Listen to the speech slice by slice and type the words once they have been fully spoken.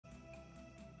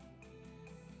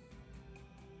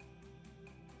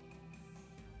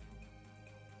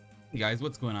Hey guys,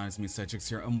 what's going on? It's me, Citrix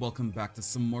here, and welcome back to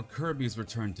some more Kirby's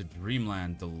Return to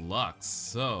Dreamland Deluxe.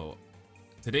 So,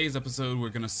 today's episode, we're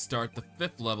gonna start the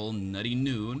 5th level, Nutty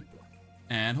Noon,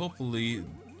 and hopefully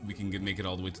we can make it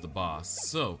all the way to the boss.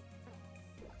 So,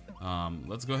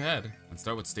 let's go ahead and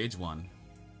start with stage 1.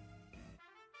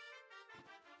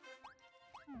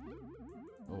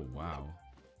 Oh, wow.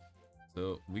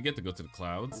 So, we get to go to the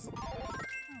clouds.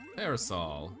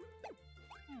 Parasol.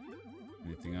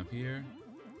 Anything up here?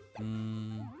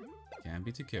 Can't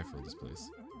be too careful with this place.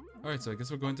 Alright, so I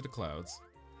guess we're going to the clouds.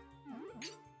 I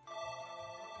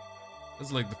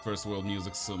just like the first world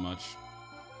music so much.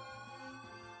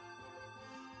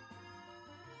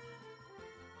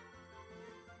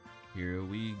 Here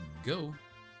we go.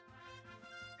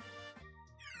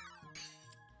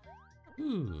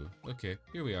 Ooh, okay,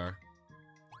 here we are.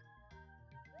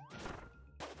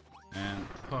 And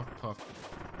puff, puff,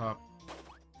 pop.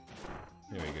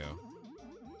 There we go.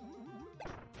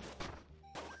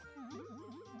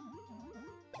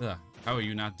 Ugh, how are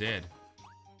you not dead?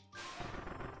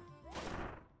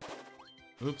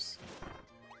 Oops.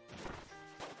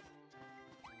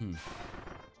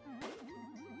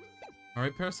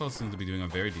 Alright, Parasol seems to be doing a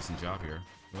very decent job here.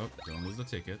 Oh, don't lose the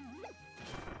ticket.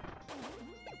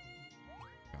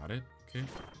 Got it. Okay.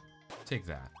 Take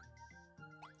that.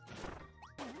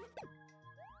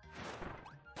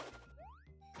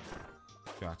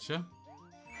 Gotcha.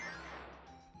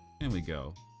 In we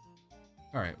go.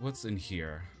 Alright, what's in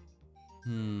here?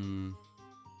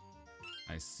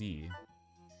 I see.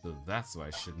 So that's why I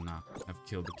should not have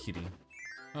killed the kitty.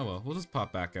 Oh well, we'll just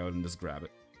pop back out and just grab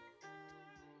it.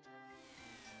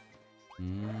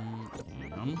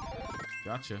 Yum.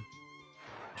 Gotcha.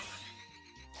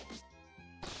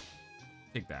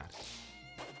 Take that.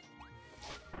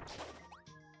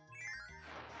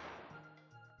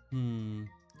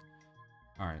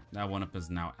 Alright, that 1-up is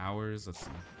now ours. Let's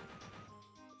see.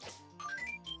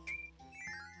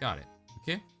 Got it.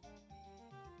 Okay.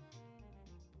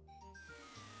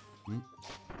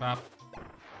 Pop.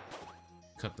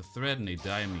 Cut the thread and they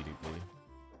die immediately.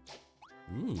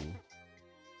 Ooh.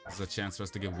 This is a chance for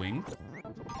us to get Wing.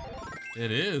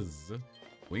 It is!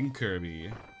 Wing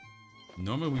Kirby.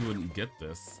 Normally we wouldn't get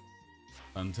this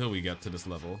until we get to this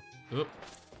level. Oop.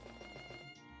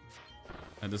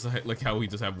 And this is like how we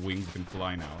just have wings that can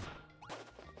fly now.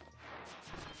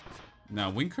 Now,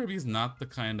 Wing Kirby is not the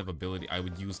kind of ability I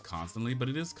would use constantly, but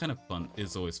it is kind of fun.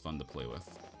 It's always fun to play with.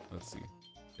 Let's see.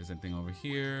 Is anything over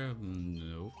here?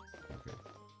 Nope. Okay.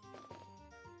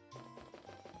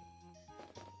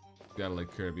 Gotta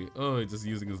like Kirby. Oh, he's just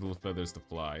using his little feathers to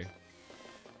fly.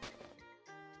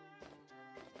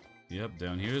 Yep,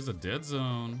 down here is a dead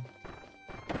zone.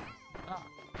 Ah,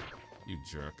 you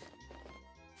jerk.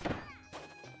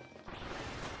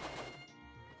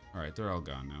 Alright, they're all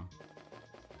gone now.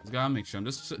 Just gotta make sure. I'm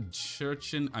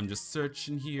just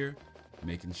searching here,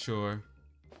 making sure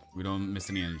we don't miss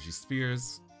any energy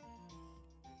spheres.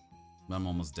 But I'm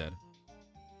almost dead.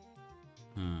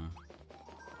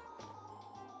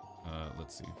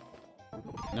 Let's see.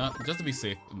 No, just to be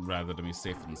safe, rather than be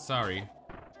safe than sorry.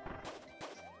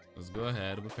 Let's go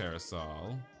ahead with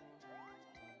Parasol.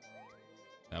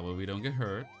 That way we don't get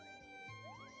hurt.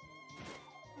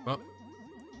 Oh,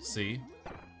 see?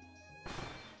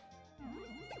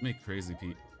 Make crazy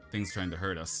things trying to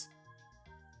hurt us.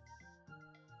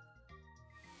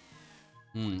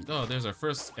 Oh, there's our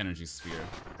first energy sphere.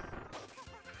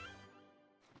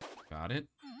 Got it.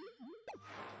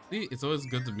 See, it's always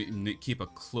good to keep a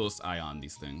close eye on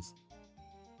these things.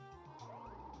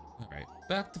 Alright,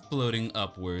 back to floating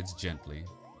upwards gently.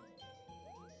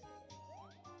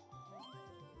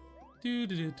 Do.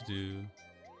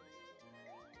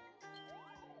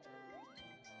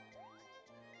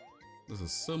 This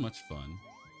is so much fun.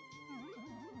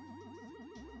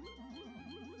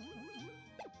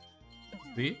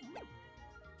 See?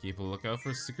 Keep a lookout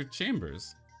for secret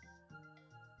chambers.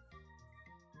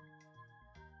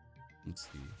 Let's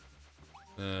see.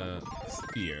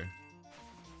 Spear.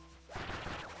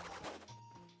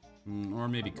 Or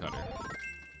maybe cutter.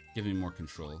 Give me more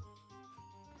control.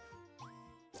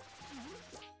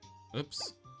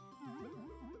 Oops.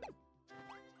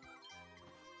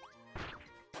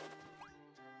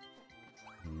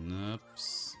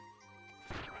 Oops.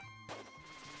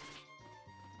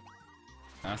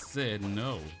 I said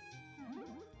no.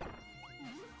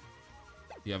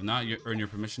 You have not earned your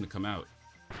permission to come out.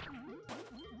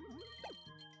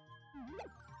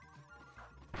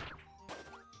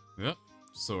 Yep,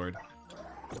 sword.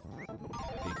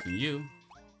 Taking you.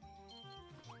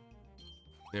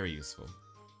 Very useful.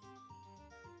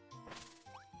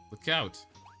 Look out!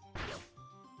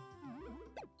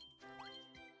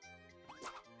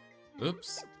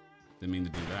 Oops. Didn't mean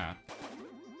to do that.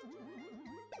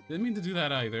 Didn't mean to do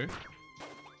that either.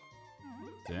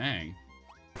 Dang.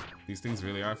 These things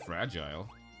really are fragile.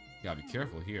 Gotta be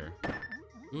careful here.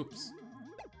 Oops.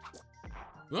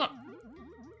 Ah!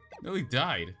 Nearly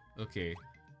died. Okay.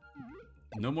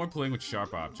 No more playing with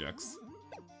sharp objects.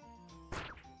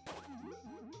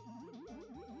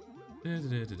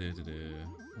 Anything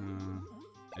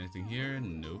here?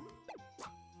 Nope.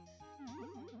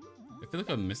 I feel like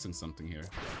I'm missing something here.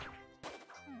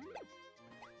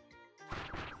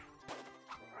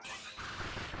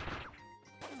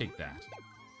 Take that.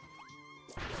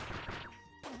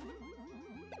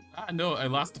 Ah, no, I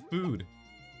lost the food.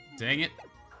 Dang it.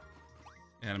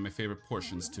 And my favorite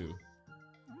portions, too.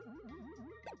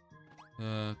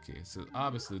 Okay, so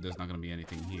obviously there's not gonna be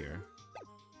anything here.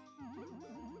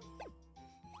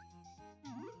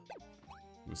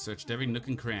 We searched every nook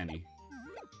and cranny.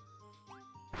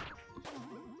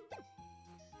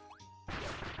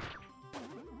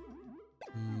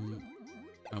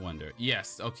 I wonder.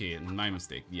 Yes, okay, my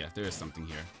mistake. Yeah, there is something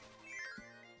here.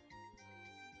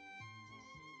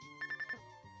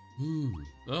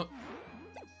 Oh.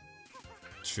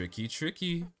 Tricky,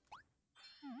 tricky.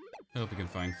 I hope we can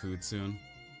find food soon.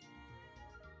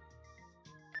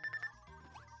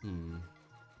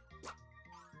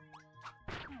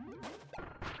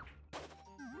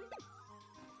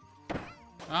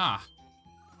 Ah!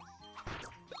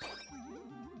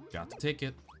 Got the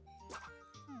ticket.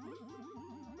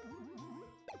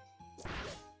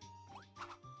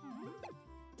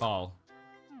 Ball.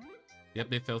 Yep,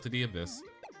 they fell to the abyss.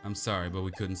 I'm sorry, but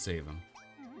we couldn't save them.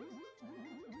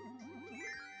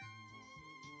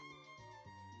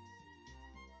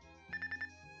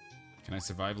 Can I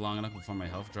survive long enough before my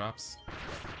health drops?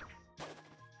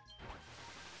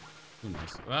 Who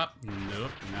knows? Ah,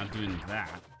 nope, not doing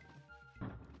that.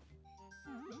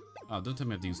 Oh, don't tell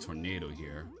me I have to use tornado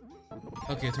here.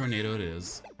 Okay, tornado it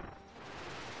is.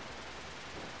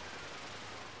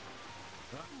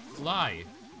 Fly!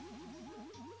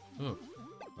 Oh,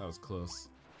 that was close.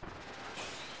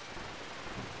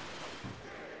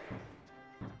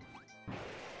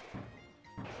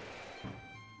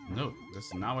 Nope, this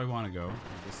is not where I want to go.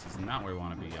 This is not where I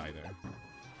want to be either.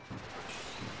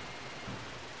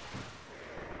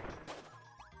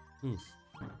 Oof.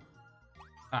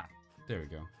 Ah, there we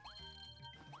go.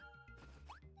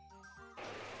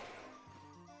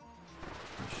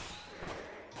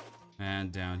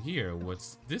 And down here,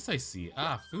 what's this I see?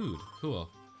 Ah, food. Cool.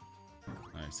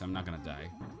 Alright, so I'm not gonna die.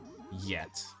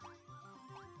 Yet.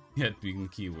 Yet being the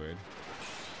keyword.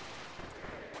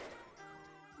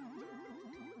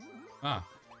 Ah.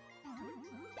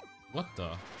 What the?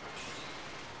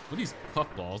 Where are these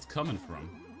puffballs coming from?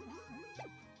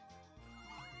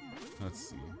 Let's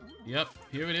see. Yep,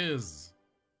 here it is.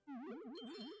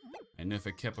 I know if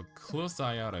I kept a close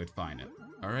eye out, I'd find it.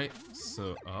 Alright,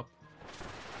 so up.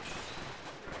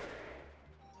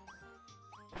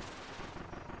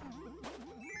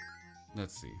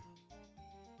 Let's see.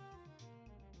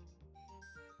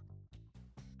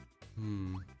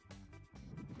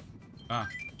 Ah.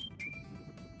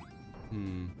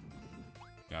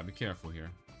 Gotta be careful here.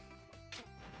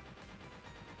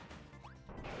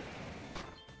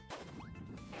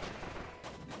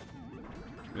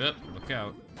 Yep, look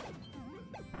out.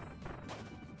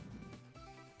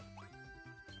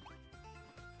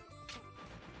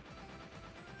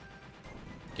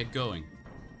 Get going.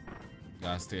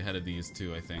 Gotta stay ahead of these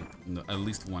two, I think. No, at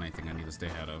least one I think I need to stay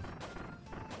ahead of.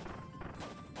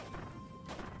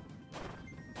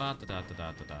 Ba da da da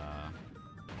da da da.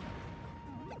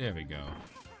 There we go.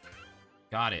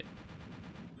 Got it.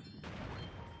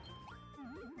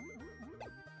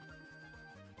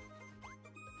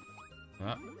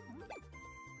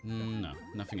 No,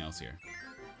 nothing else here.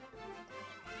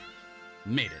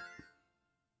 Made it.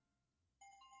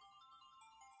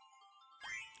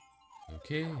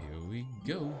 Okay, here we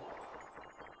go.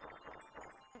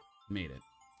 Made it.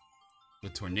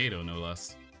 With tornado, no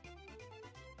less.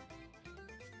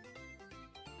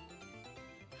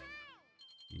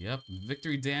 Yep,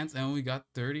 victory dance, and we got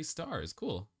 30 stars.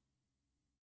 Cool.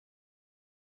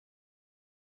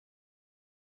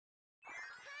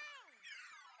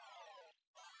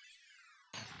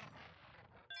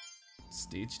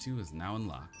 Stage 2 is now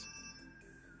unlocked.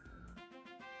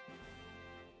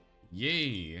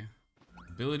 Yay!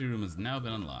 Ability room has now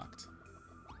been unlocked.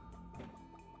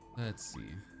 Let's see.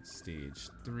 Stage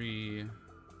 3,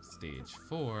 Stage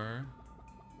 4,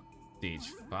 Stage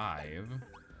 5.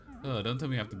 Oh, don't tell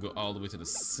me I have to go all the way to the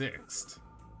 6th.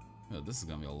 Oh, this is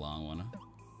gonna be a long one.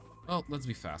 Well, let's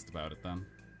be fast about it then.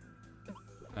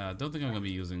 Don't think I'm gonna be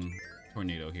using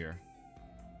Tornado here.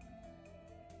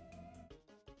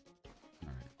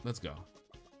 Let's go.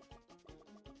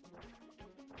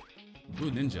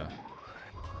 Ooh, ninja.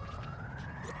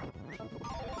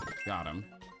 Got him.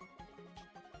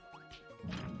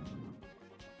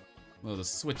 Well, the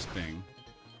switch thing.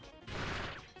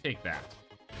 Take that.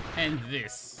 And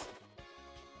this.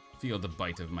 Feel the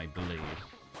bite of my blade.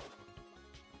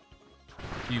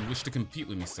 Do you wish to compete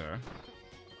with me, sir?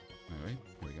 Alright,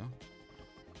 here we go.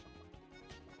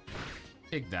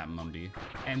 Take that, Mumby.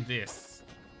 And this.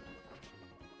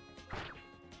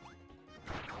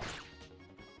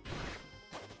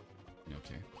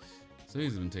 Okay. So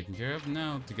he's been taken care of.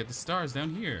 Now to get the stars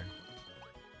down here.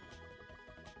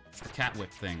 It's the cat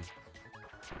whip thing.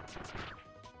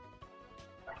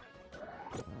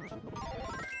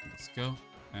 Let's go.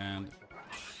 And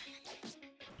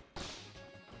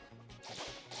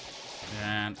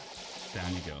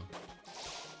down you go.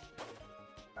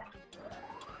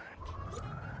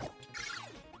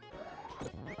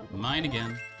 Mine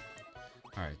again.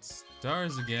 Alright,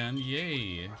 stars again.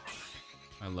 Yay.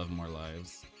 I love more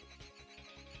lives.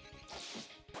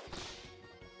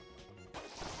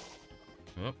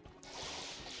 Oh.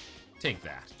 Take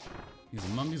that. These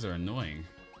mummies are annoying.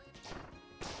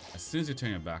 As soon as you turn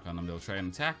your back on them, they'll try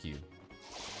and attack you.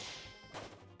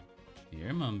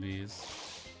 Here, mummies.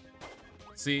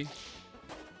 See?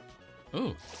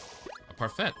 Oh, a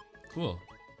parfait. Cool.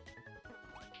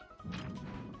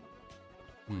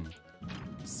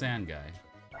 Sand guy.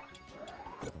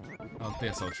 I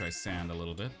guess I'll try sand a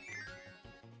little bit.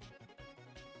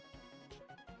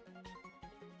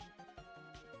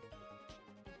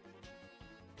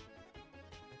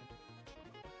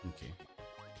 Okay.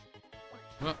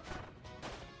 Well.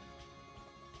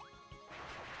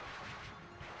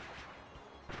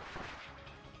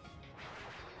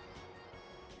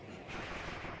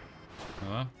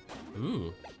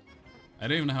 Ooh. I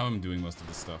don't even know how I'm doing most of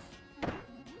this stuff.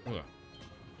 Ooh.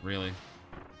 Really?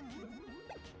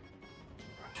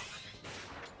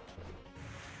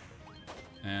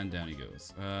 And down he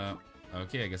goes.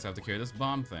 Okay, I guess I have to carry this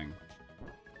bomb thing.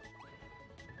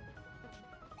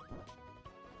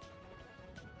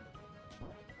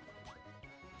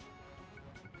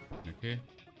 Okay.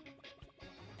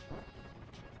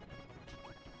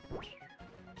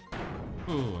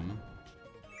 Boom.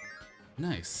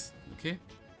 Nice. Okay.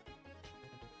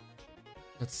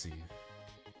 Let's see.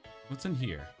 What's in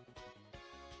here?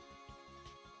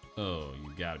 Oh,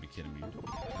 you gotta be kidding me.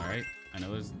 Alright, I know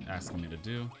what it's asking me to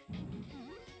do.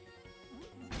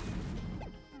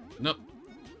 Nope.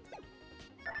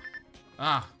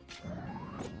 Ah!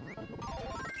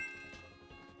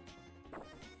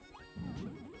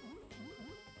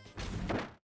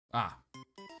 Ah!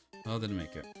 Well, didn't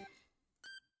make it.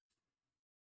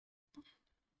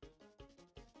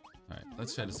 Alright,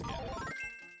 let's try this again.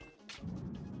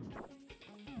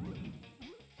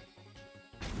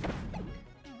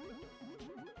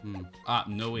 Ah,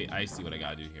 no, wait, I see what I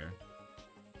gotta do here.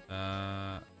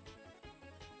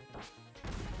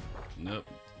 Nope.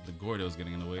 The Gordo's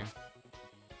getting in the way.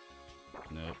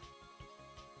 Nope.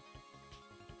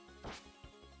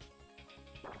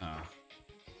 Ah.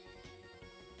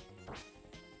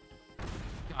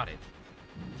 Got it.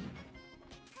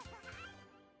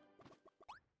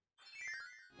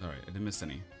 Alright, I didn't miss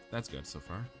any. That's good so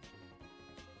far.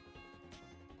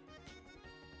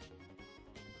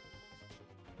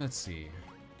 Let's see.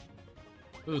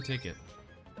 Ooh, take it.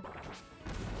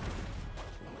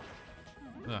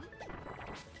 Ugh.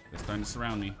 They're starting to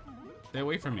surround me. Stay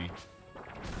away from me.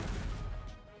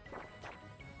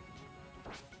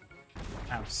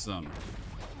 Have some.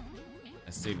 I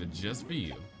saved it just for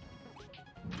you.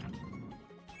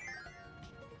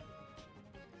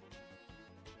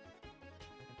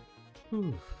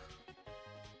 Whew.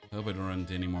 I hope I don't run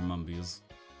into any more mumbies.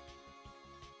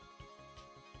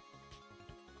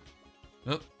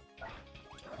 Oh,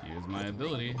 here's my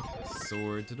ability.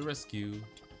 Sword to the rescue.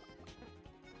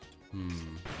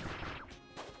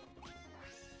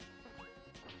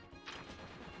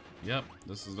 Yep,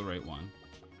 this is the right one.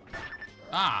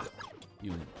 Ah!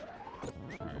 You.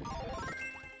 Alright.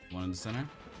 One in the center.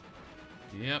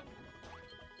 Yep.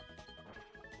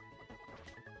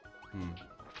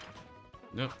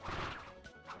 Nope.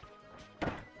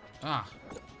 Ah!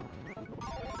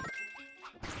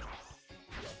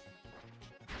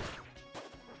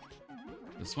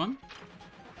 This one?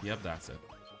 Yep, that's it.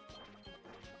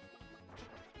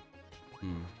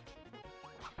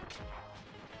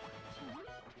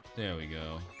 There we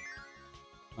go.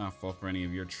 Not fall for any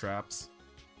of your traps.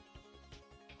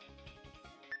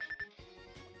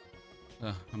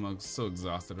 I'm so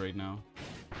exhausted right now.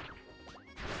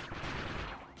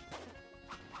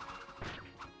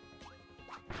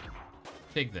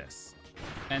 Take this.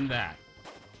 And that.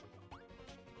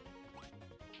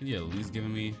 Could you at least give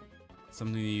me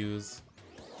something to use?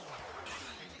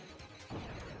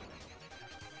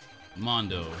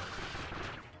 Mondo.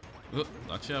 Oop,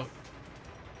 watch out.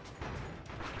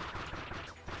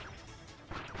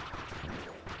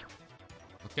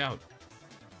 Look out.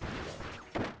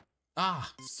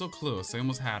 Ah, so close. I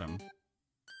almost had him.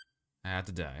 I had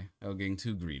to die. I was getting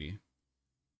too greedy.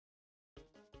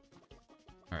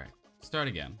 Alright, start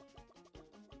again.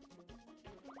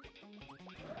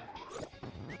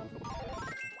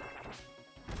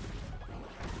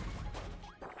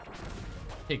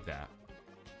 Take that.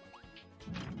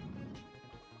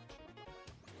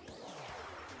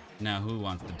 Now who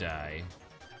wants to die?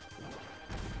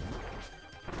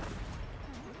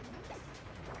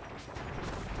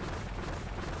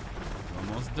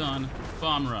 Almost done.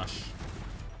 Bomb rush.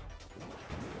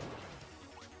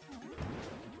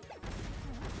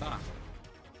 Ah.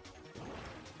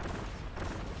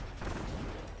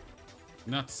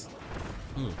 Nuts.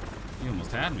 Ooh, he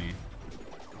almost had me.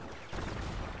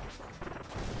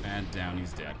 And down,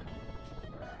 he's dead.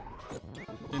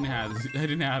 I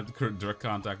didn't have direct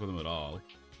contact with him at all.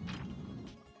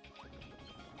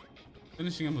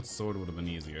 Finishing him with sword would have been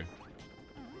easier.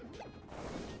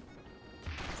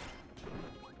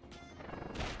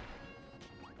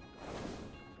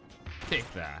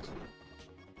 Take that.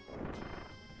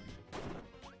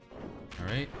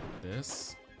 Alright,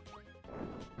 this.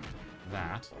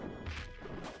 That.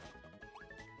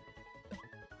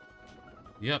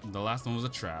 Yep, the last one was a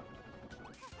trap.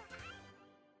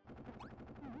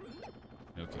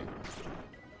 Okay.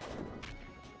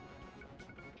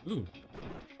 Ooh.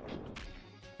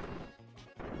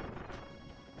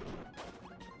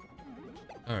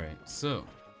 Alright, so.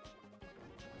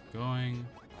 Going.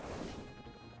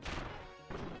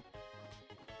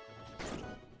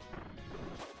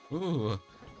 Ooh,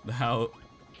 the HAL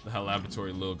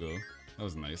Laboratory logo. That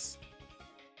was nice.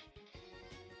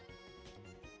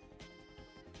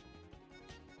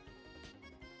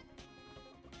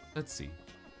 Let's see.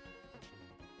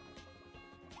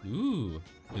 Ooh,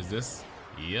 is this?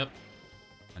 Yep.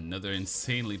 Another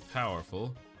insanely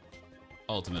powerful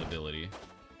ultimate ability.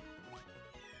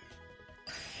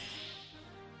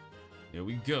 Here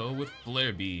we go with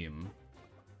Flare Beam.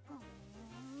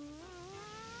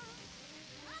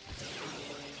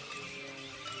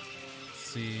 Let's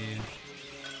see.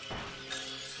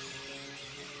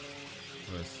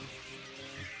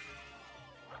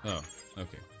 Oh,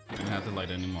 okay. I didn't have to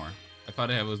light anymore. I thought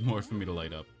it was more for me to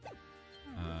light up.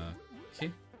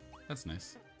 Okay. That's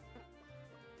nice.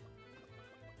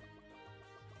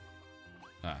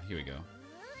 Ah, here we go.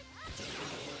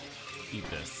 Eat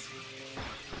this.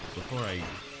 Before I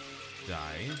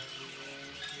die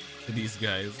to these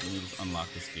guys, let me just unlock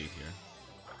this gate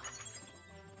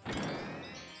here.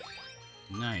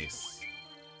 Nice.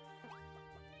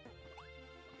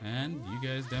 And you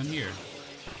guys down here.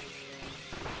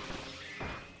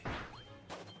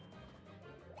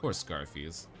 Poor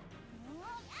Scarfies.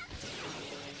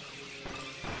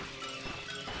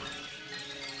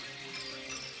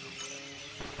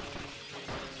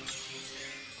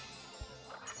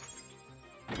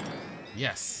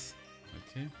 Yes.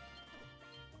 Okay.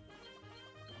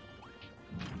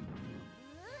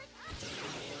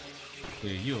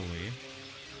 Clear you away.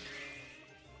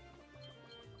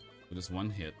 With just one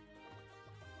hit.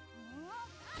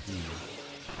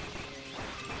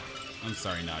 I'm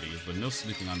sorry, Naughties, but no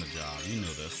sleeping on the job. You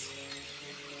know this.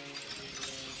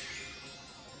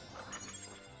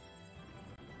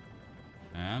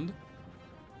 And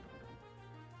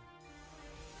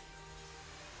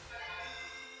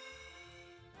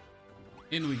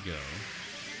in we go.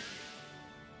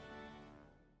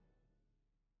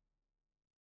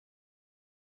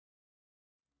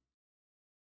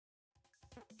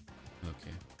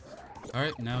 Okay.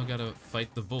 Alright, now we gotta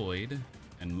fight the void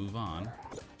and move on.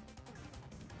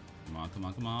 Come on, come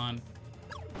on, come on.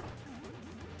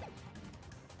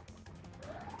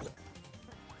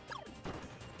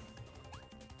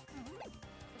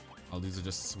 All these are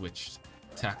just switched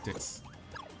tactics.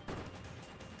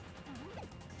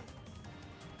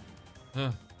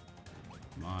 Come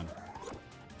on.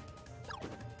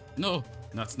 No!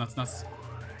 Nuts, nuts, nuts.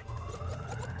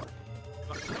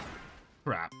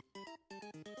 Crap.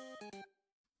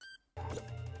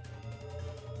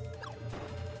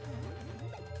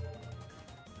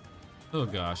 Oh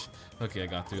gosh. Okay, I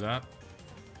got through that.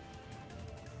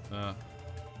 Yeah.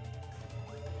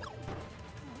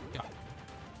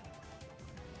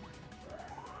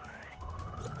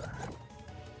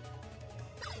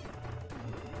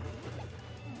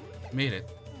 Made it.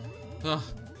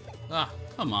 Ah.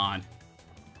 Come on.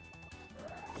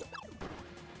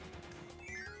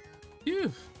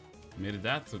 Phew. Made it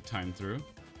that time through.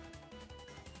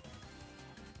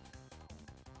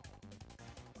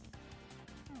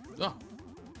 Oh.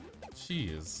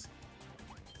 Jeez.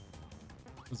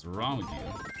 What's wrong with you?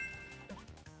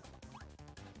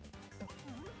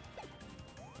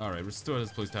 Alright, restore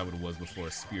this place to how it was before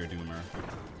Spear Doomer.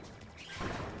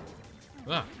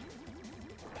 Ah.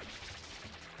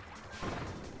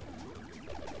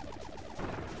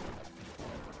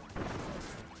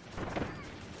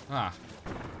 Ah.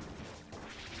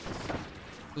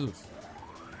 Oof.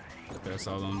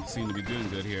 Parasol don't seem to be doing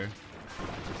good here.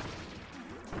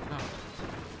 Ah.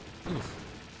 Oof.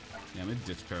 Yeah, I'm gonna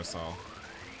ditch Parasol.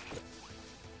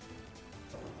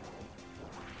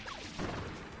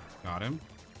 Got him.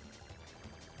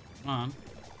 Come on.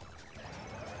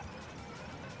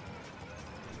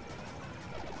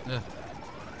 Ugh.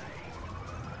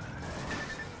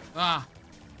 Ah!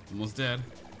 Almost dead.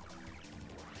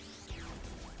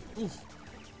 Oof.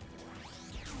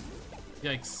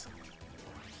 Yikes.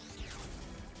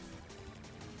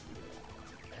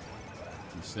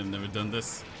 You should have never done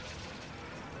this.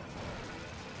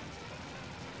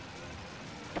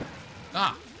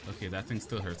 Ah! Okay, that thing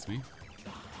still hurts me.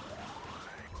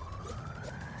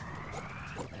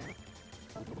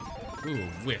 Ooh,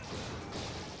 whip.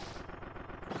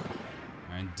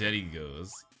 And dead he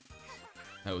goes.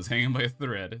 That was hanging by a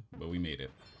thread, but we made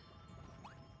it.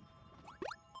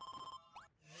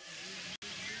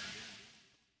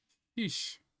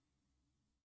 Yeesh.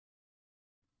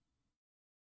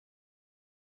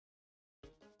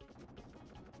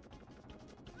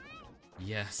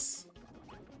 Yes.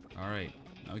 Alright,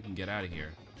 now we can get out of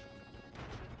here.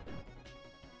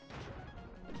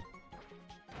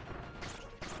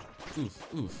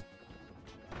 Oof, oof.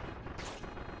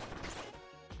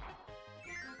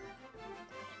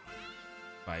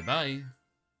 Bye-bye.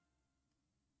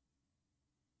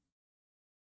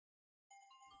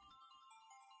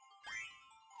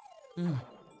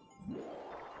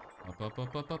 Up, up,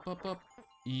 up, up, up, up, up.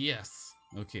 Yes.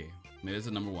 Okay, made it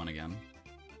to number 1 again.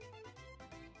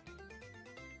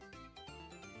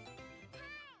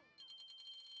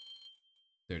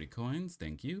 $30 coins,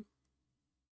 thank you.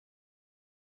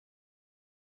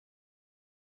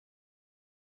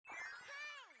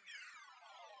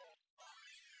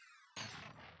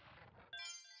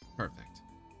 Perfect.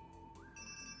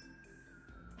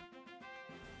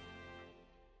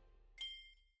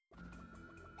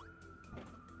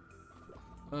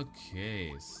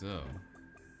 Okay, so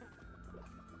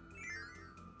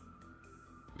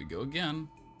we go again.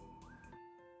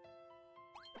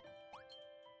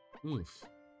 Oof.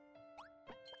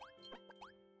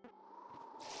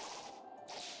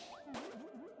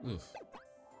 Oof.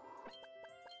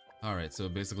 Alright, so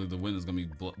basically the wind is gonna be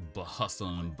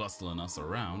hustling and bustling us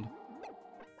around.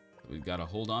 We've gotta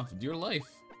hold on for dear life.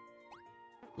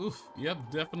 Oof, yep,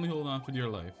 definitely hold on for dear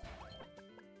life.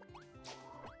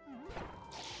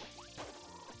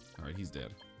 Alright, he's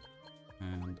dead.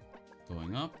 And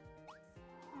going up.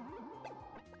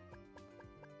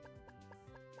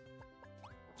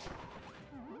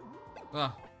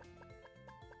 Ah.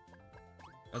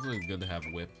 That's really good to have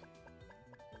whip.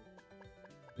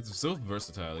 It's so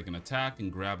versatile, it can attack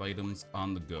and grab items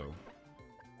on the go.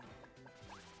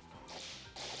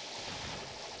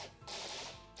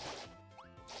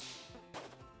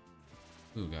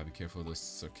 Ooh, gotta be careful of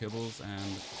those Kibbles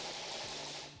and...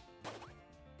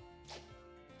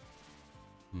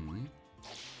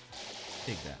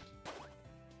 Take that.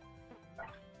 I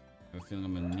have a feeling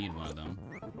I'm gonna need one of them.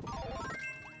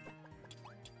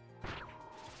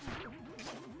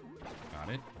 Got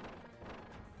it.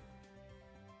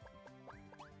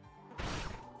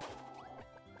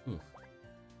 Oof.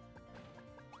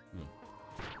 Oof.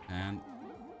 And...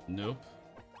 Nope.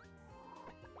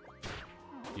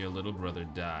 Your little brother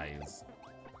dies.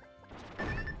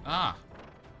 Ah!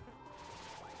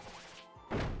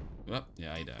 Well,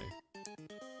 yeah, I die.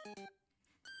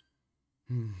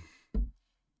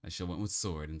 I should have went with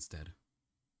sword instead.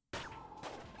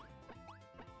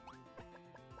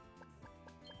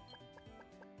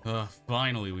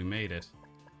 Finally we made it.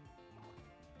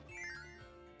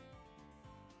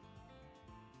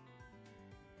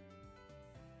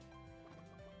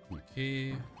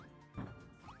 Okay.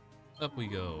 Up we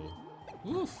go.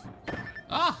 Woof!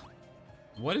 Ah!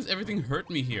 Why does everything hurt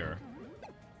me here?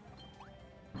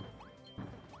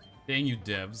 Dang you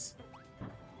devs.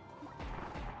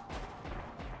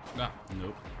 Ah,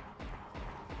 nope.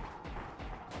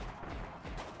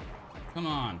 Come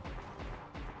on.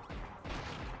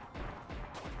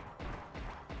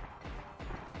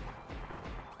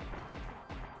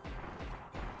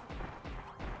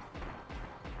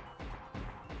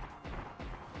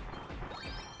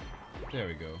 There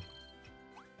we go.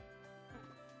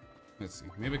 Let's see.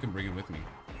 Maybe I can bring it with me.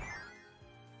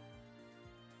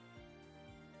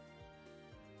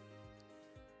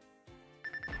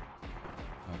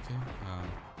 Okay.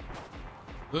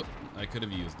 Oop, I could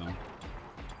have used them.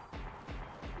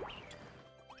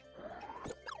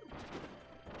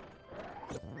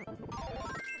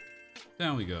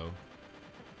 Down we go.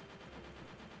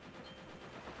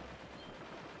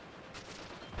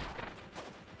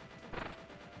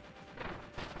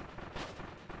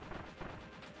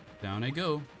 Down I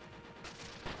go.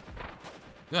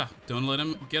 Ah, don't let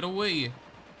him get away.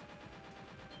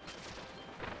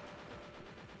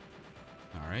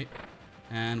 Alright.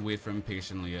 And wait for him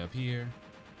patiently up here.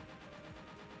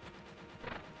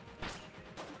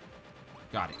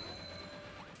 Got it.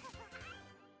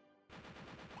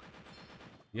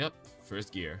 Yep,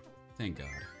 first gear. Thank God.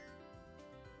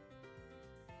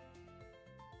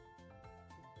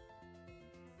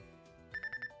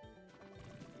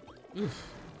 Oof.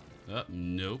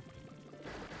 Nope.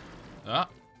 Ah.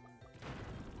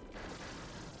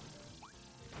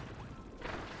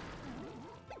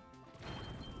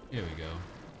 Here we go.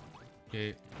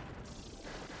 Okay.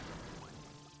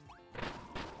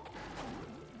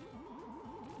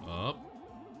 Up.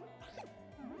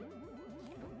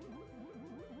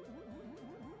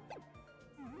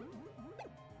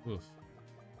 Oof.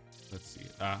 Let's see.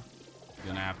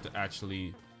 Gonna have to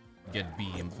actually get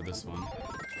beam for this one.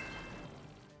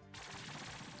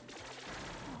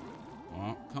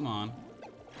 Oh, come on.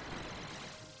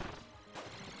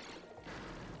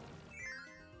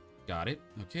 Got it.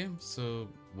 Okay, so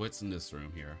what's in this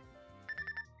room here?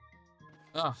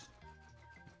 Ah,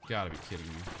 gotta be kidding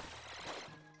me.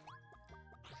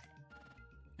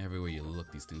 Everywhere you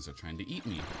look, these things are trying to eat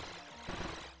me.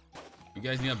 You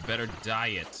guys need a better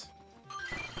diet.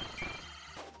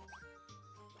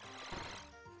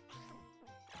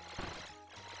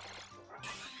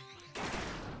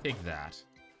 Take that.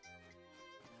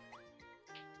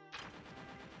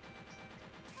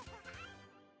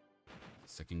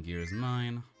 Second gear is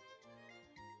mine.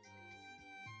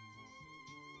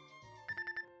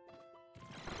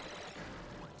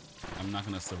 I'm not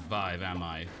gonna survive, am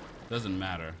I? Doesn't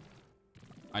matter.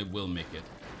 I will make it.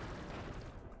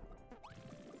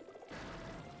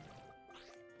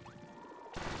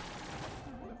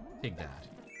 Take that.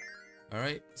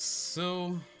 Alright,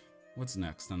 so what's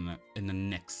next in the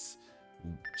next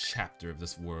chapter of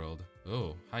this world?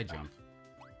 Oh, high jump.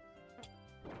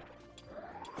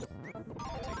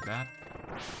 Take that.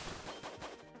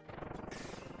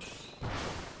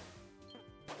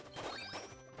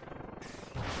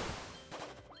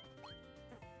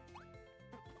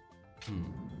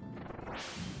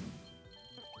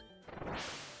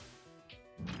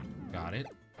 Got it.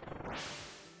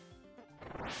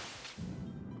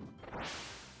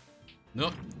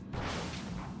 Nope.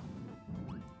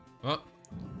 Oh.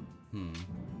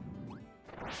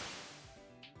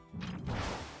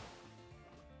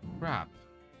 Crap.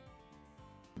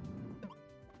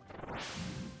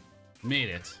 Made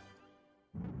it.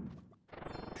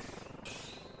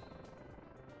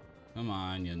 Come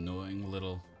on, you annoying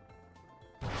little...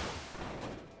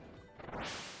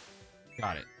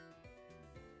 Got it.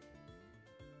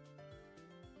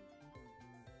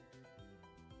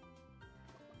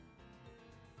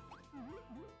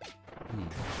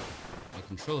 My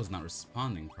controller's not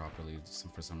responding properly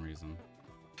for some reason.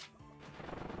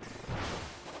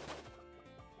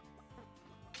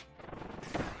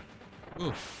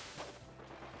 Ooh.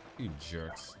 You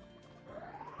jerks.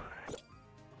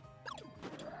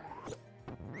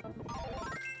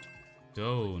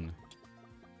 Don't.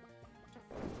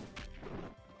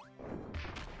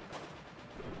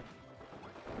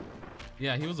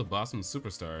 Yeah, he was a boss in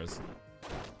Superstars.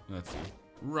 Let's see.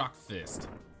 Rock Fist.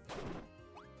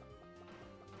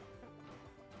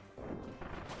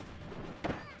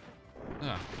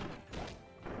 Ah.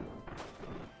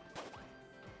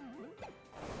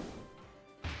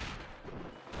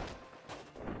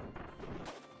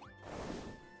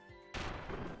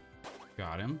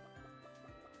 Got him.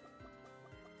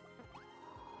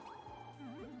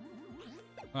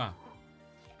 Ah.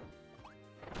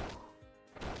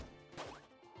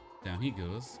 Down he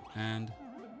goes, and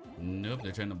nope,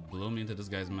 they're trying to blow me into this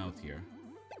guy's mouth here.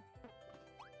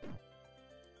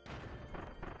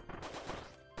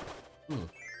 Ooh.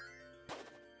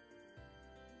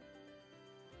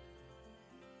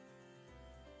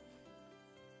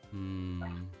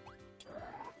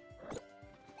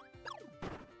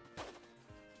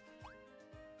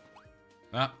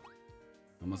 Ah,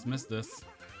 almost missed this.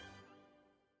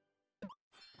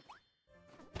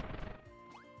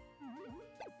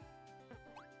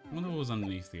 I wonder what was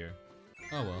underneath here.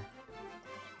 Oh well.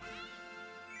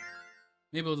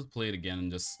 Maybe I'll just play it again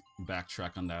and just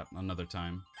backtrack on that another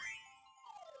time.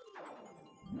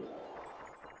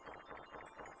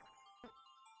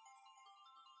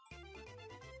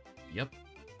 Yep.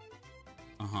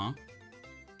 Uh-huh.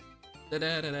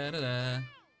 Da-da-da-da-da-da.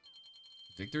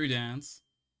 Victory dance.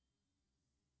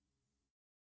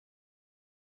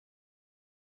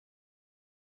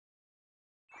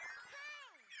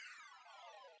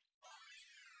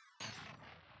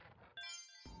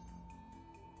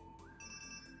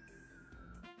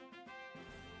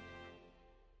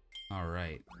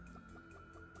 Alright.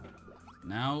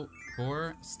 Now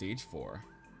for stage 4.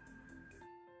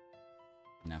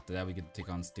 And after that we get to take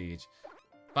on stage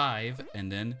 5 and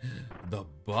then the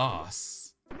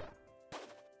boss.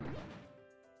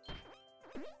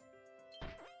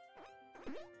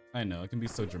 I know, it can be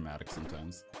so dramatic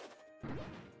sometimes.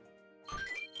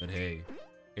 But hey,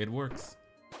 it works.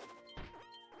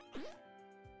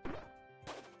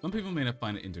 Some people may not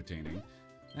find it entertaining,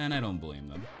 and I don't blame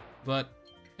them. But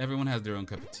everyone has their own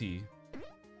cup of tea.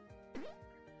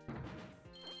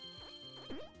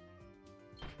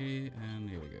 Okay, and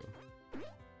here we go.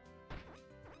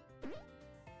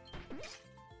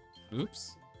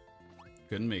 Oops.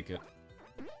 Couldn't make it.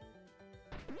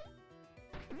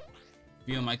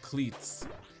 Feel my cleats.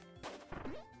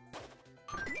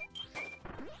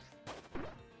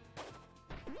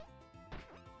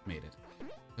 Made it.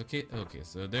 Okay,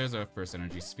 so there's our first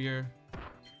energy sphere.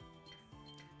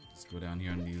 Let's go down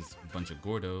here on these bunch of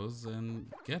Gordos and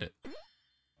get it.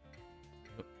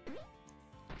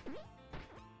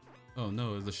 Oh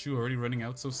no, is the shoe already running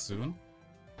out so soon?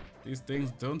 These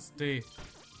things don't stay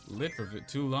lit for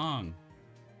too long.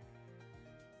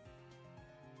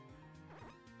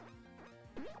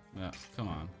 Come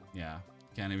on. Yeah,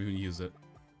 can't even use it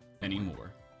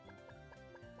anymore.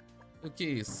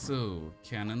 Okay, so,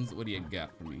 cannons, what do you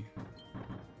got for me?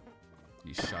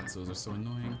 These Shatsos are so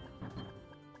annoying.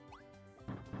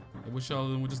 I wish all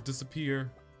of them would just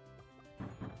disappear.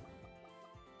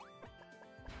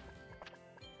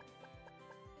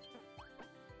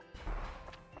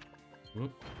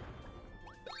 Whoop.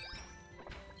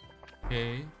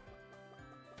 Okay.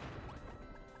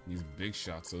 These big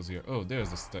Shatsos here. Oh, there's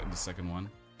the second one.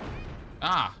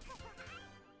 Ah!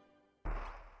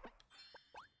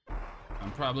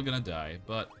 I'm probably gonna die,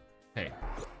 but hey.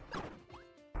 Come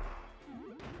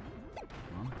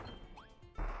on.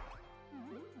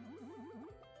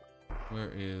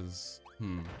 Where is...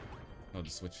 Oh, the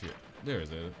switch here. There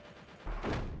is it.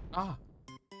 Ah!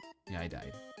 Yeah, I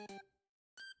died.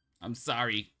 I'm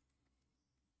sorry.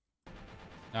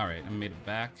 Alright, I made it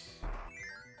back.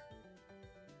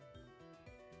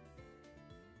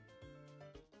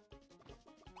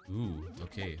 Ooh,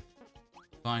 okay.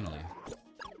 Finally.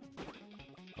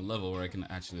 A level where I can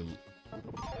actually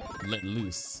let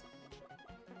loose.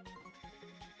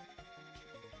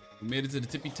 We made it to the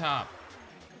tippy top.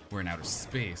 We're in outer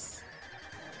space.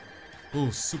 Ooh,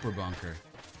 super bunker.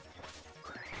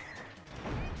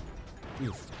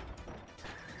 Oof.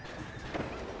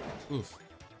 Oof.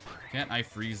 Can't I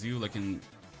freeze you like in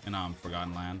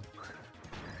Forgotten Land?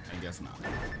 I guess not.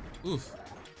 Oof.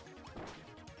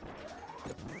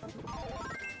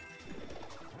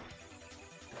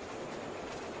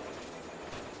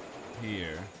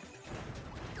 Here.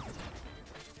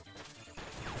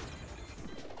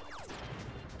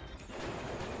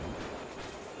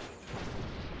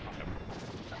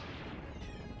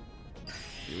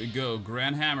 Here we go,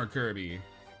 Grand Hammer Kirby.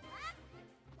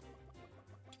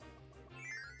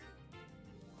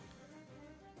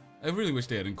 I really wish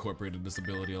they had incorporated this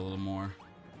ability a little more.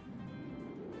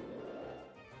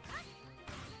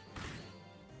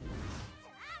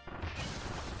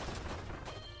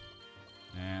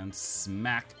 And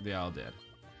smack, they all dead.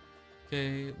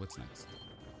 Okay, what's next?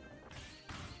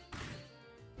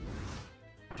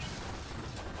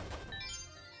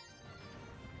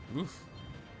 Oof.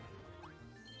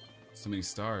 So many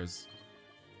stars.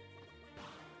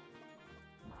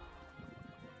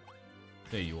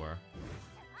 There you are.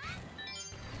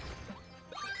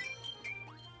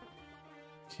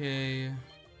 Okay.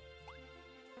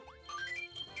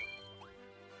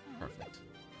 Perfect.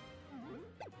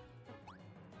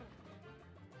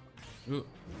 Ooh.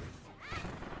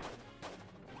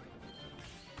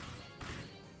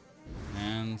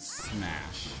 And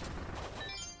smash.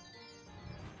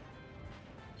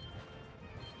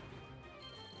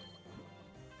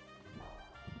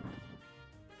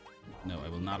 No, I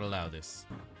will not allow this.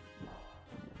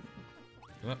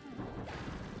 Go up.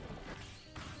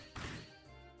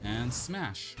 And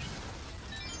smash.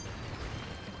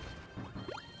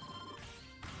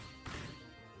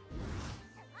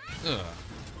 Ugh.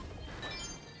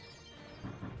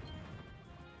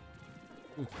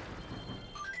 Ooh.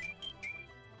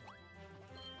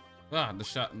 Ah,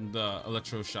 the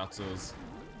electro shotzos.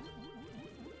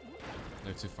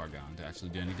 They're too far gone to actually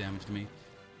do any damage to me.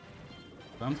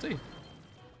 But I'm safe.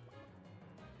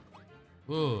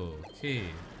 Whoa, okay.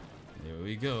 There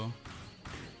we go.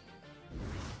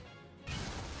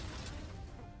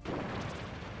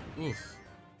 Oof.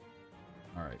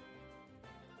 Alright.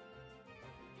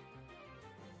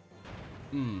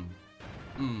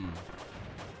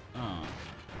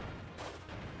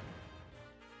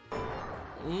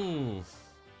 Oof.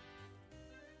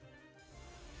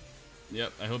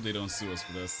 Yep, I hope they don't sue us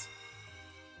for this.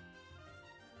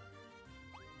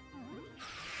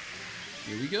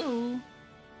 Here we go.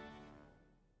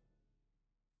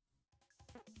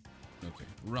 Okay,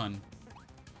 run.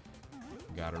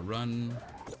 Gotta run.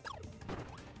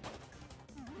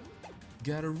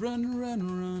 Gotta run,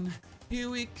 run, run. Here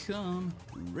we come,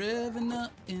 revving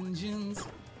up engines.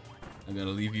 I'm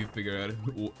gonna leave you figure out.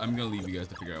 I'm gonna leave you guys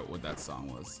to figure out what that song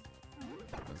was.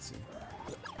 Let's see.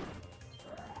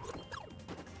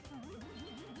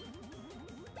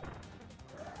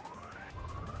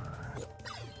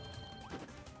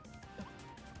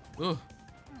 Oh,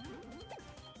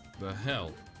 the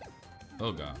hell!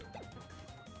 Oh god,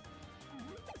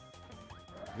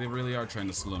 they really are trying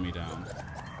to slow me down.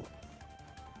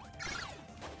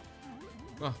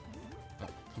 Oh,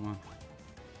 come on.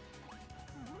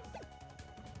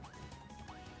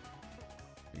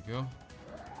 There you go.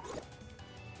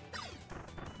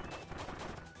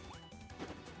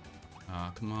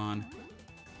 Ah, come on.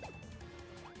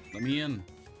 Let me in.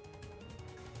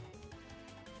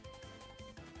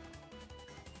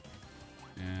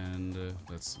 And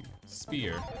let's see.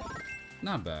 Spear.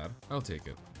 Not bad. I'll take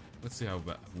it. Let's see how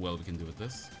well we can do with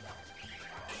this.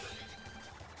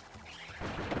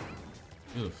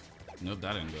 Oof. Nope,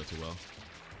 that didn't go too well.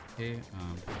 Okay,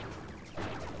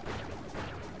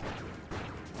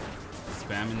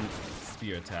 spamming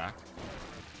spear attack.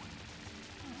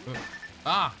 Oh.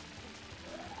 Ah!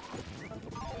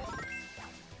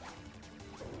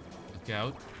 Look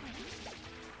out.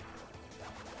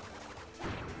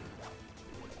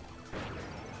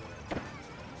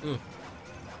 Ooh.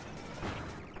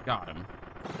 Got him.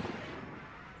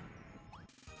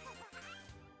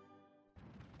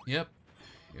 Yep.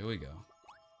 Here we go.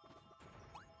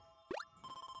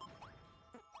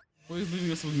 Always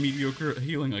leaving us with mediocre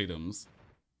healing items.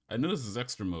 I know this is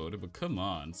extra mode, but come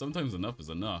on. Sometimes enough is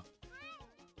enough.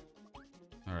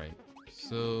 Alright.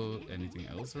 So, anything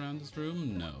else around this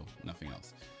room? No, nothing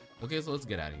else. Okay, so let's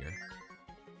get out of here.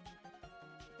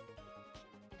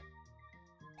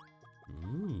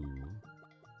 Ooh.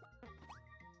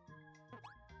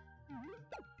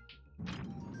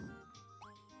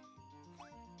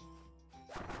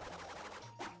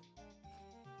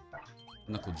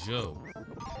 Knuckle Joe.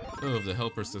 Oh, if the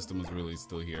helper system was really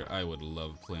still here, I would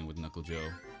love playing with Knuckle Joe.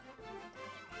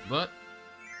 But,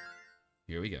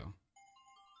 here we go.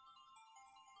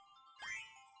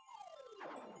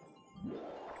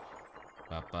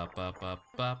 Bop, bop, bop, bop,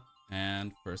 bop.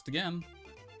 And first again.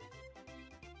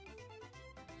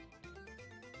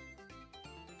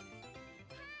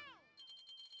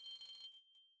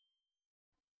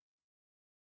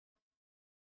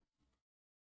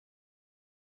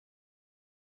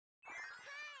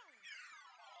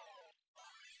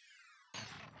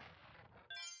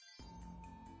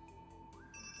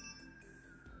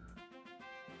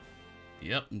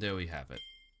 Yep, there we have it.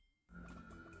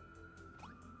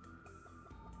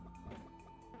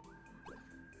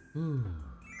 Ooh.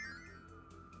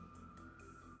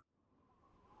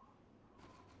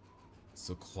 It's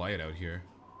so quiet out here.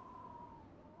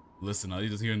 Listen, I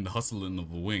just hearing the hustling of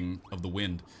the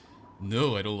wind.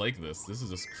 No, I don't like this. This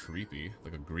is just creepy,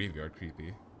 like a graveyard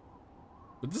creepy.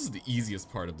 But this is the easiest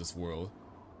part of this world.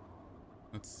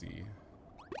 Let's see.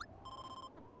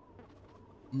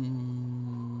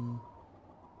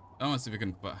 I want to see if I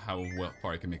can how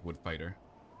far I can make Wood Fighter.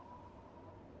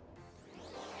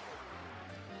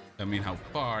 I mean how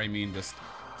far, I mean just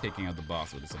taking out the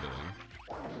boss with this ability.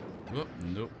 Whoop,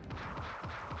 nope.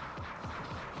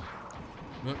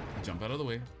 Whoop, jump out of the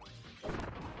way.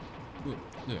 Whoop,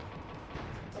 yeah.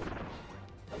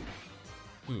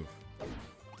 Oof.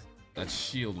 That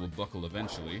shield will buckle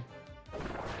eventually.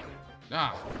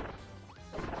 Ah!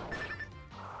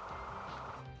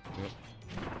 Whoop.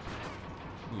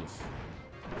 Oof.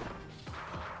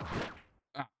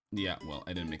 Ah, yeah, well,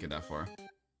 I didn't make it that far.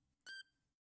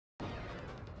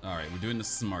 Alright, we're doing this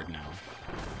smart now.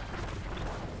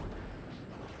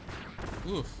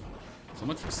 Oof. So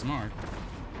much for smart.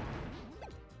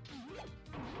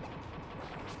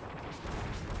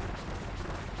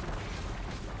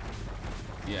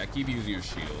 Yeah, keep using your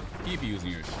shield. Keep using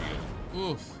your shield.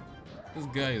 Oof. This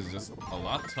guy is just a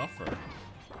lot tougher.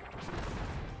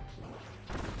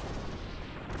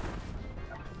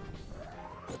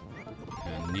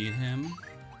 Gonna need him.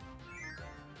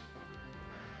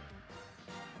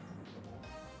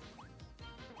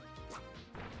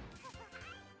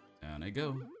 Down I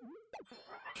go.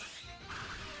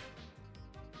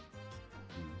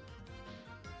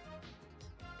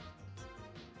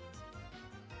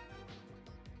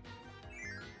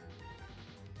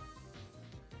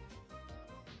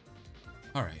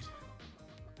 All right.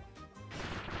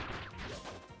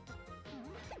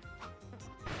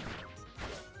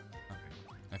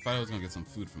 I thought I was gonna get some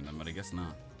food from them, but I guess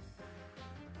not.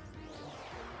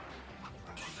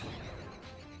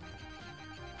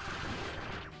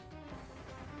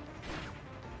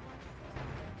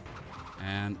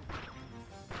 And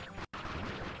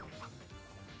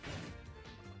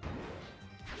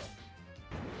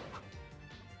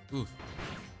oof.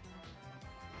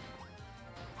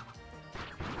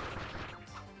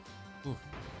 Oof.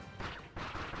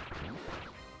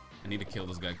 I need to kill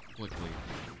this guy quickly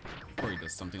before he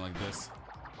does something like this.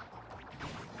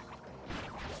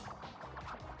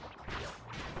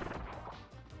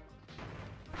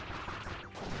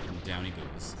 And down he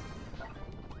goes.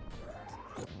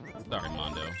 Sorry,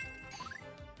 Mondo.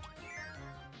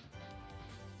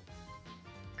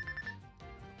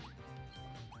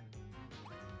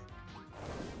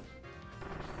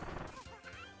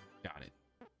 Got it.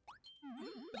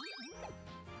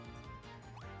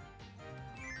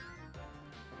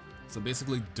 So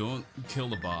basically, don't kill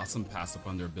the boss and pass up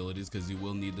on their abilities because you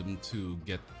will need them to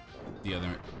get the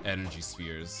other energy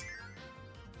spheres.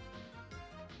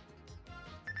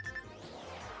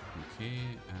 Okay,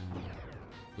 and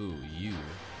ooh, you.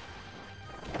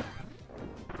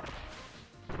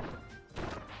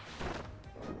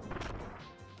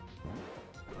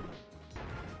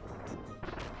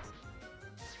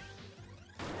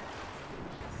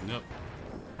 Nope.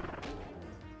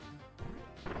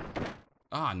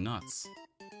 Ah, nuts.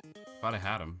 Thought I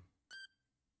had him.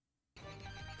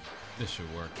 This should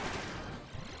work.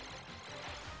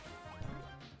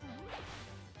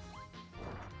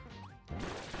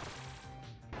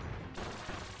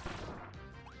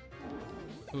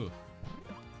 Ooh.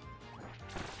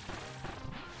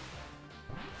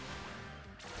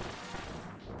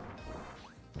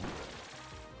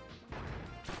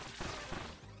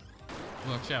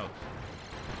 Watch out.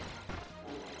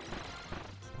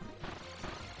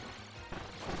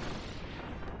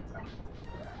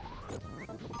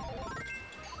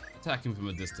 Attacking from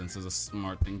a distance is a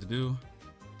smart thing to do,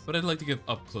 but I'd like to get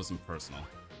up close and personal.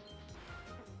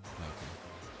 Okay.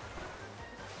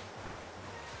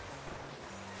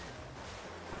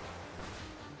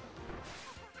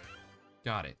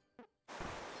 Got it.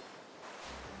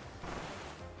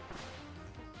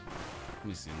 Let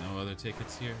me see, no other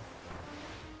tickets here?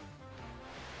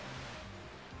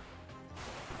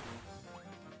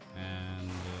 And,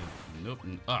 nope.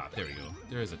 Ah, there we go.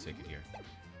 There is a ticket here.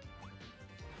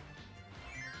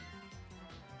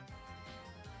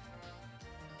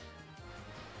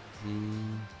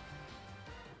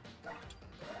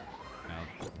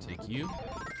 I'll take you.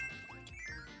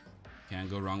 Can't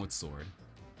go wrong with sword.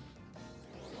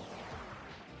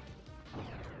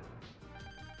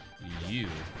 You.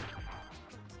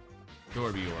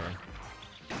 Kirby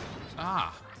or...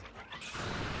 Ah!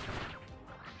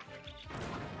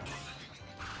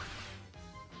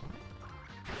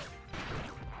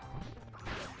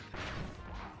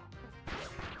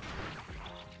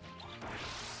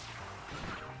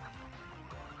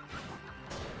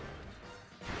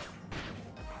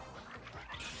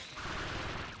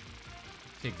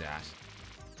 Take that.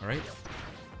 Alright.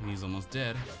 He's almost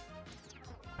dead.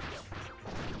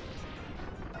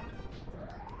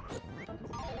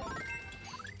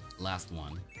 Last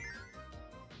one.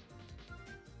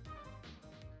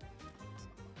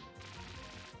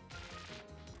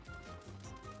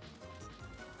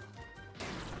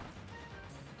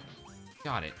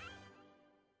 Got it.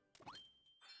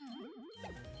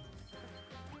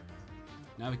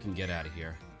 Now we can get out of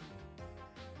here.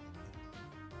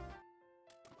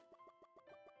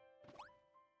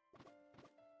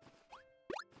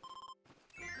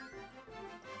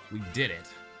 We did it.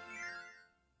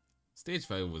 Stage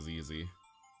 5 was easy.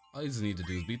 All you just need to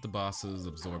do is beat the bosses,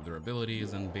 absorb their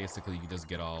abilities, and basically you just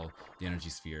get all the energy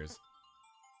spheres.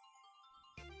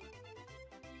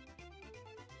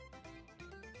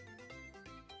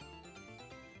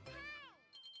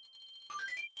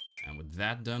 And with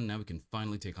that done, now we can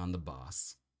finally take on the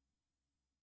boss.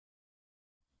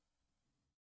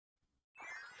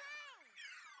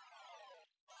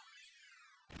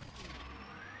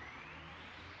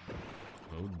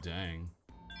 Oh, dang.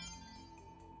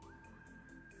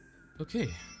 Okay.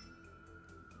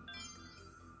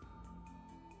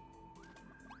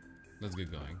 Let's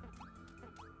get going.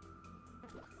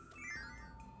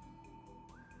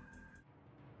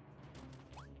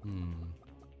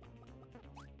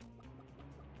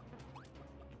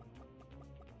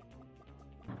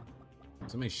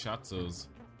 So many Shatzos.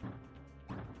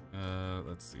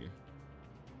 Let's see.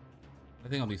 I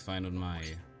think I'll be fine with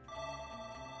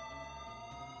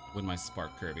my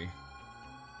Spark Kirby.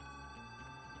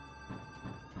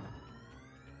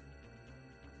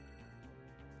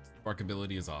 Spark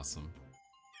ability is awesome.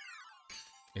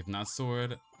 If not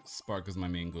Sword, Spark is my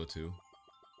main go-to.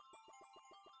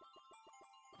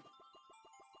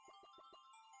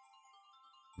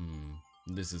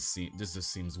 This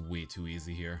just seems way too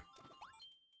easy here.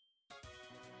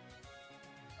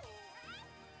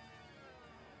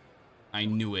 I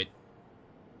knew it.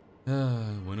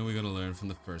 When are we gonna learn from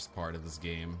the first part of this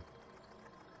game?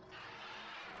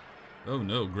 Oh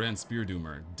no, Grand Spear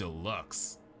Doomer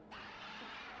Deluxe.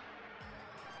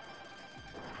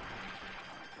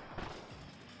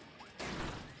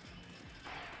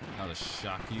 How to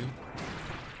shock you.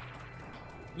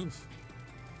 Oof.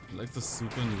 He likes to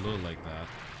swoop in low like that.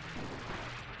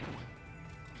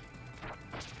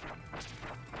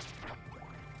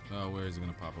 Oh, where is he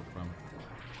gonna pop up from?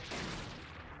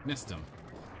 Missed him.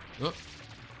 Oh,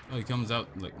 he comes out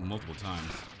like multiple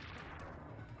times.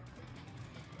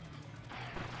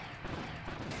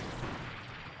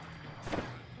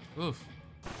 Oof.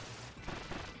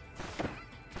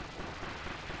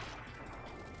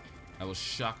 I was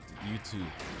shocked you too.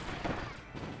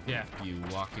 Yeah, you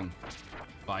walking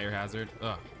fire hazard.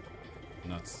 Ugh.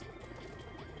 Nuts.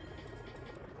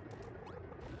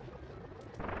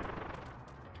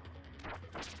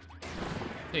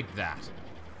 Take that.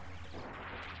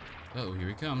 Uh oh, here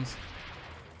he comes.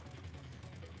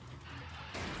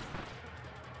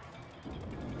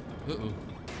 Uh-oh.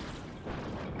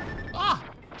 Ah!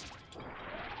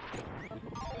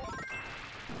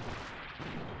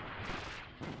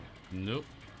 Nope.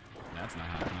 That's not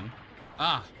happening.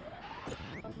 Ah!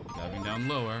 Diving down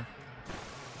lower.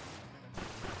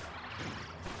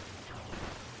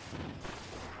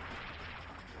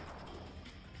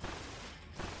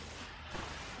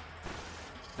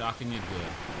 Shocking it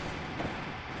good.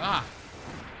 Ah!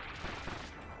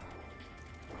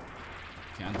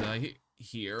 Can't die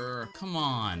here. Come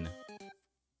on.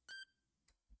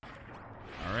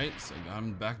 Alright, so I got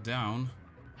him back down.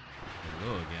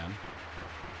 Hello again.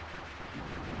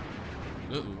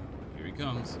 Uh-oh, here he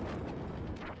comes.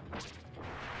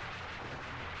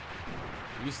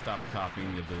 You stop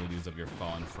copying the abilities of your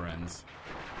fallen friends.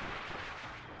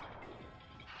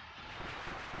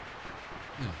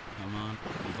 Oh, come on.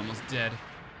 He's almost dead.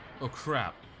 Oh,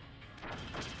 crap.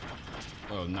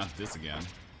 Oh, not this again.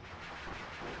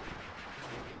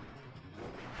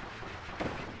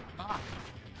 Ah!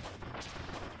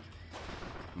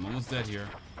 I'm almost dead here.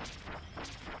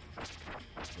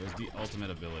 Where's the ultimate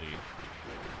ability?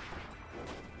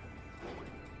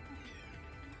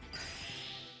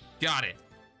 Got it!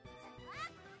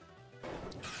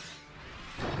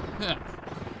 Huh.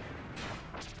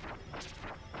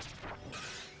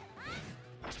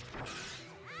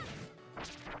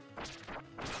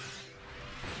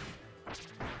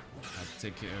 Have to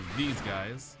take care of these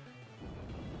guys.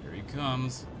 Here he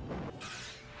comes.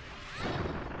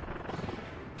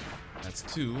 That's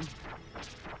two.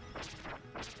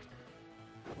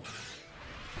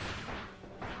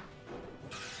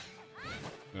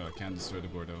 Oh, I can't destroy the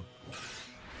Gordo.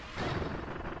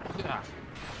 Ah.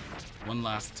 One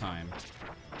last time.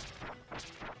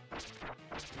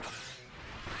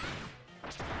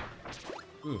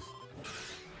 Oof.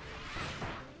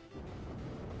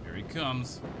 Here he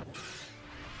comes.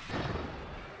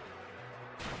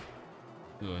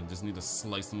 Oh, I just need to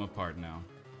slice them apart now.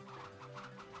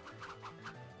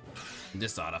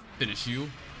 This ought to finish you.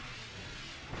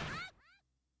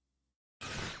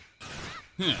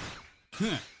 Huh.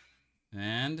 Huh.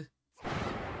 And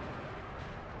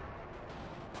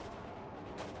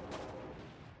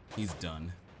he's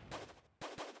done.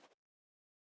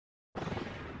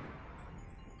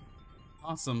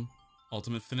 Awesome.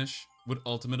 Ultimate finish with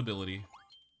ultimate ability.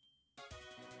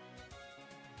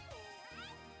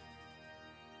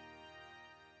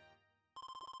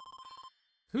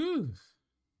 Whew.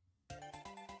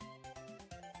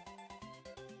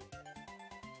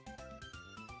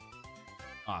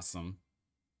 Awesome.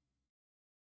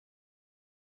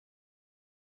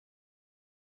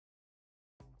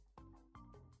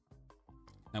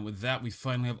 And with that, we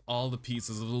finally have all the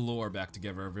pieces of the lore back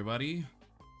together, everybody.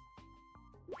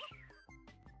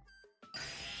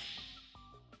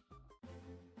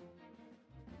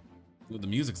 Ooh, the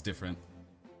music's different.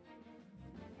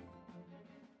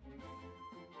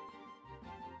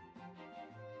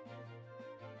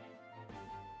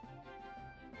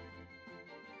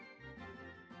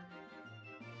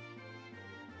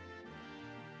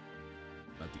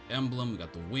 Got the emblem, we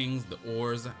got the wings, the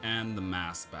oars, and the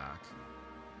mask back.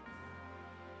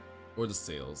 Or the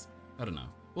sails. I don't know.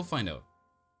 We'll find out.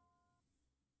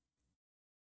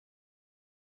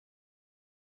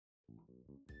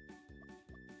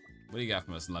 What do you got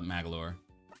from us, Magalore?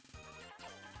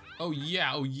 Oh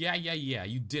yeah,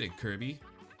 you did it, Kirby.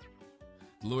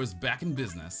 The lure's back in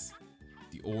business.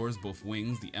 The oars, both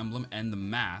wings, the emblem, and the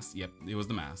mask. Yep, it was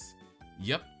the mask.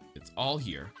 Yep, it's all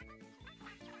here.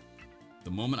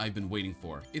 The moment I've been waiting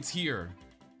for. It's here.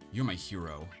 You're my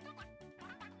hero.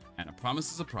 And a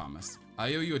promise is a promise.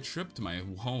 I owe you a trip to my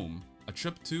home. A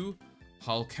trip to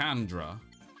Halcandra.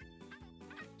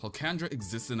 Halcandra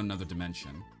exists in another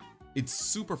dimension. It's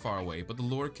super far away, but the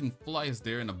lure can fly us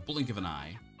there in a blink of an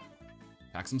eye.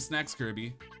 Pack some snacks,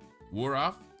 Kirby. We're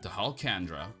off to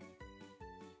Halcandra.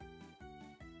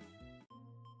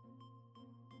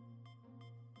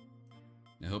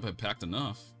 I hope I packed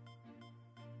enough.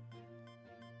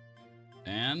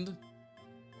 And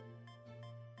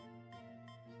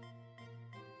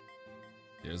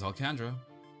there's Halcandra.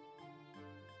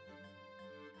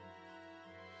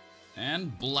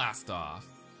 And blast off.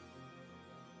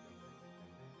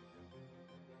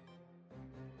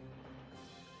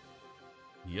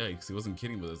 Yikes, he wasn't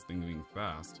kidding about this thing being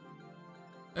fast.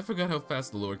 I forgot how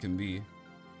fast the lure can be.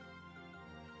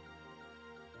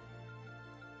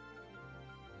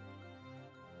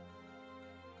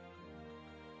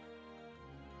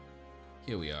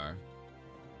 Here we are.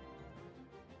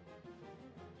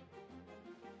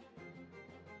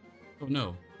 Oh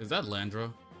no, is that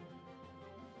Landra?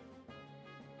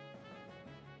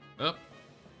 Oh.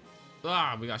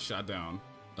 Ah, we got shot down.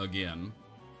 Again.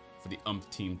 For the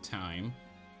umpteenth time.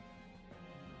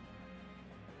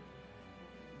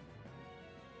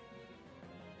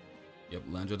 Yep,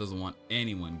 Landra doesn't want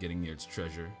anyone getting near its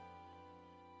treasure.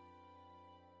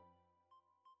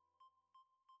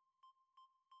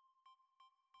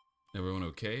 Everyone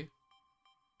okay?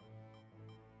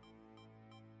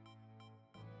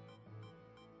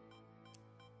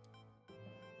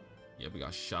 Yep, we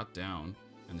got shot down.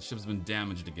 And the ship's been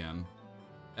damaged again.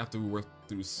 After we worked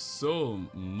through so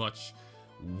much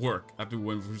work. After we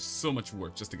went through so much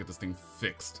work just to get this thing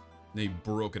fixed. They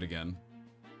broke it again.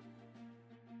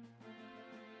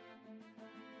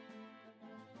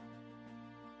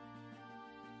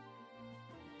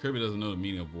 Kirby doesn't know the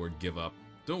meaning of the word give up.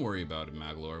 Don't worry about it,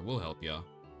 Magalore. We'll help ya.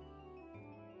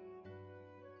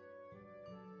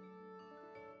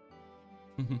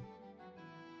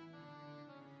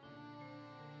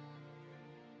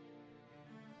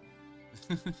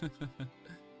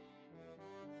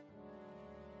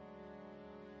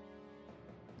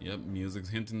 Yep, music's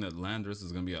hinting that Landris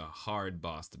is gonna be a hard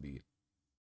boss to beat.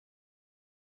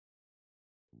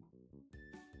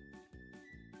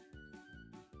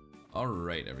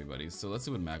 Alright, everybody, so let's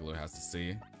see what Magalore has to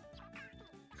say.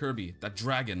 Kirby, that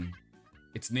dragon.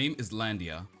 Its name is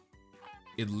Landia.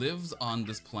 It lives on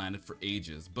this planet for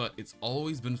ages, but it's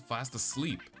always been fast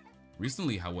asleep.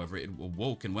 Recently, however, it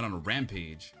awoke and went on a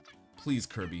rampage. Please,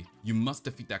 Kirby, you must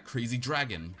defeat that crazy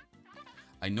dragon.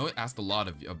 I know I asked a lot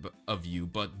of you,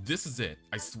 but this is it,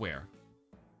 I swear.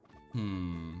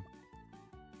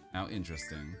 How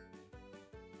interesting.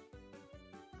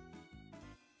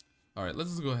 Alright, let's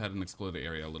just go ahead and explore the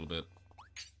area a little bit.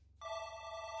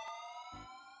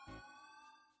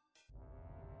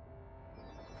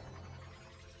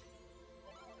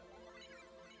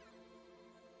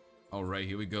 Alright,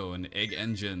 here we go, an egg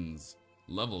engines.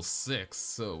 Level 6,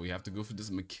 so we have to go for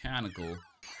this mechanical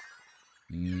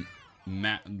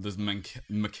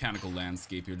mechanical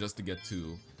landscape here just to get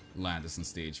to Landis in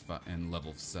stage 5 and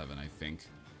level 7, I think.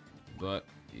 But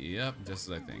yep, just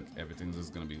as I think. Everything's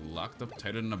just gonna be locked up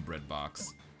tighter than a bread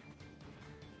box.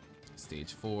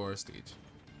 Stage 4, stage.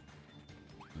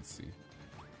 Let's see.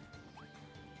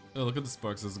 Oh, look at the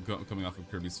sparks that's coming off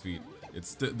of Kirby's feet.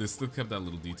 It's they still kept that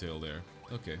little detail there.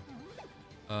 Okay.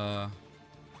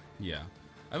 Yeah.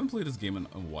 I haven't played this game in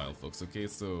a while, folks, okay?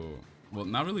 So, well,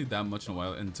 not really that much in a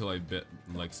while until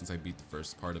since I beat the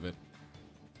first part of it.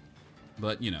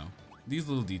 But, you know, these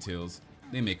little details,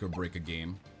 they make or break a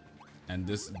game. And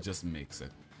this just makes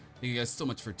it. Thank you guys so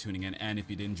much for tuning in, and if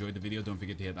you did enjoy the video, don't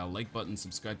forget to hit that like button,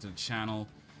 subscribe to the channel,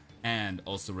 and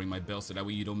also ring my bell so that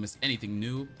way you don't miss anything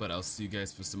new. But I'll see you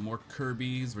guys for some more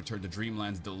Kirby's Return to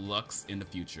Dreamland Deluxe in the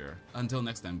future. Until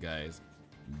next time, guys,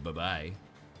 bye-bye.